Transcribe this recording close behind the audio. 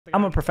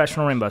I'm a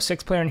professional Rainbow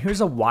Six player, and here's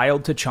a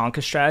wild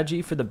Tachanka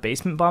strategy for the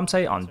basement bomb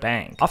site on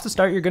Bank. Off the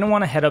start, you're going to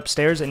want to head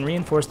upstairs and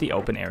reinforce the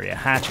open area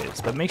hatches,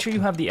 but make sure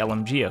you have the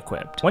LMG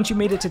equipped. Once you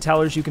made it to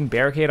tellers, you can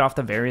barricade off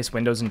the various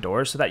windows and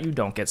doors so that you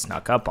don't get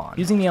snuck up on.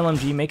 Using the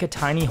LMG, make a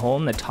tiny hole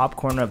in the top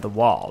corner of the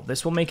wall.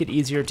 This will make it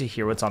easier to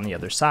hear what's on the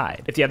other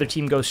side. If the other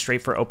team goes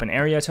straight for open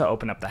area to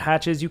open up the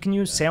hatches, you can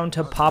use sound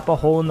to pop a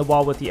hole in the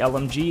wall with the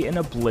LMG and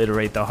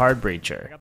obliterate the hard breacher.